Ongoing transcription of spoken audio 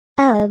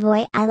Oh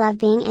boy, I love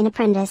being an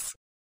apprentice.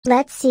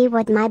 Let's see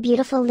what my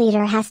beautiful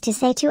leader has to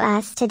say to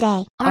us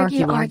today.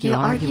 Argue.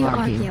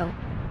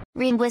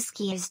 Ream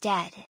Whiskey is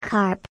dead.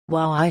 Carp.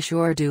 Wow, I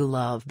sure do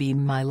love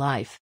being my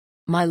life.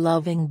 My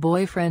loving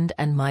boyfriend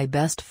and my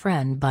best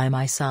friend by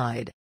my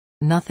side.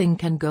 Nothing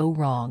can go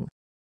wrong.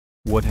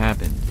 What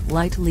happened?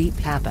 Light leap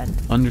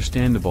happened.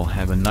 Understandable,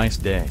 have a nice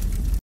day.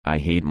 I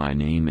hate my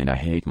name and I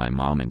hate my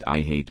mom and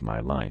I hate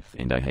my life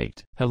and I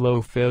hate.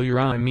 Hello failure,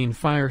 I mean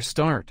fire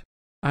start.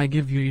 I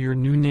give you your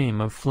new name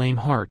of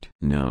Flameheart.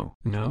 No.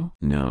 No?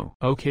 No.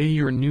 Okay,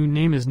 your new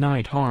name is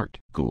Nightheart.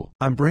 Cool.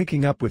 I'm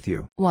breaking up with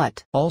you.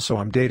 What? Also,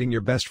 I'm dating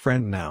your best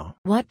friend now.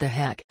 What the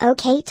heck?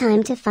 Okay,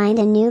 time to find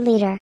a new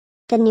leader.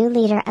 The new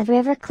leader of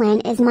River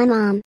Clan is my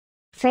mom.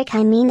 Frick,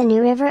 I mean the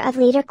new river of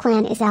Leader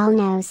Clan is Owl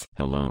Nose.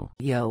 Hello.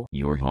 Yo.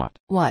 You're hot.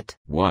 What?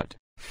 What?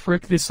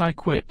 Frick this, I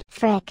quit.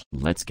 Frick.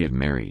 Let's get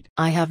married.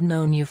 I have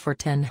known you for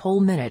 10 whole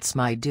minutes,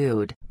 my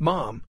dude.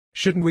 Mom,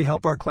 shouldn't we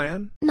help our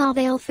clan? No,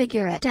 they'll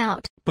figure it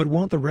out. But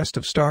won't the rest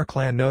of Star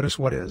Clan notice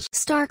what is?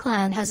 Star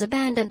Clan has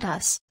abandoned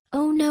us.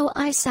 Oh no,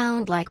 I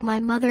sound like my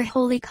mother.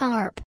 Holy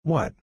carp.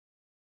 What?